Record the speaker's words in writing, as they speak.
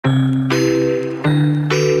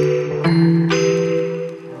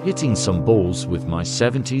hitting some balls with my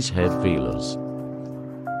 70's head Vilas.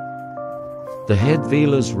 The head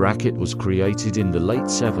Vilas racket was created in the late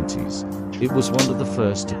 70's. It was one of the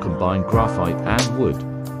first to combine graphite and wood,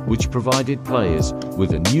 which provided players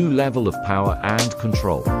with a new level of power and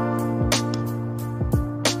control.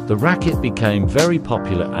 The racket became very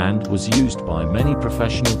popular and was used by many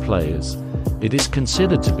professional players. It is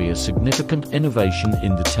considered to be a significant innovation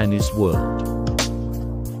in the tennis world.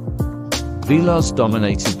 Vilas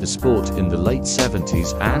dominated the sport in the late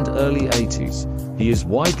 70's and early 80's. He is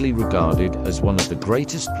widely regarded as one of the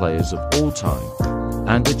greatest players of all time,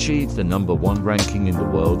 and achieved the #1 ranking in the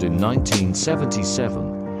world in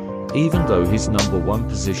 1977, even though his #1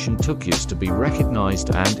 position took years to be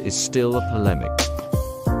recognized and is still a polemic,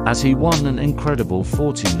 as he won an incredible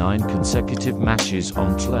 49 consecutive matches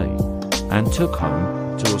on clay, and took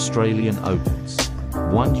home 2 Australian Opens,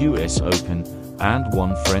 1 US Open, and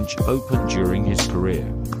 1 French Open during his career.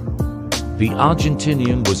 The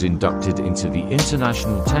Argentinian was inducted into the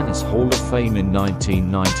International Tennis Hall of Fame in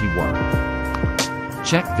 1991.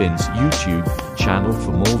 Check Vin's YouTube channel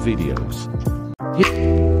for more videos.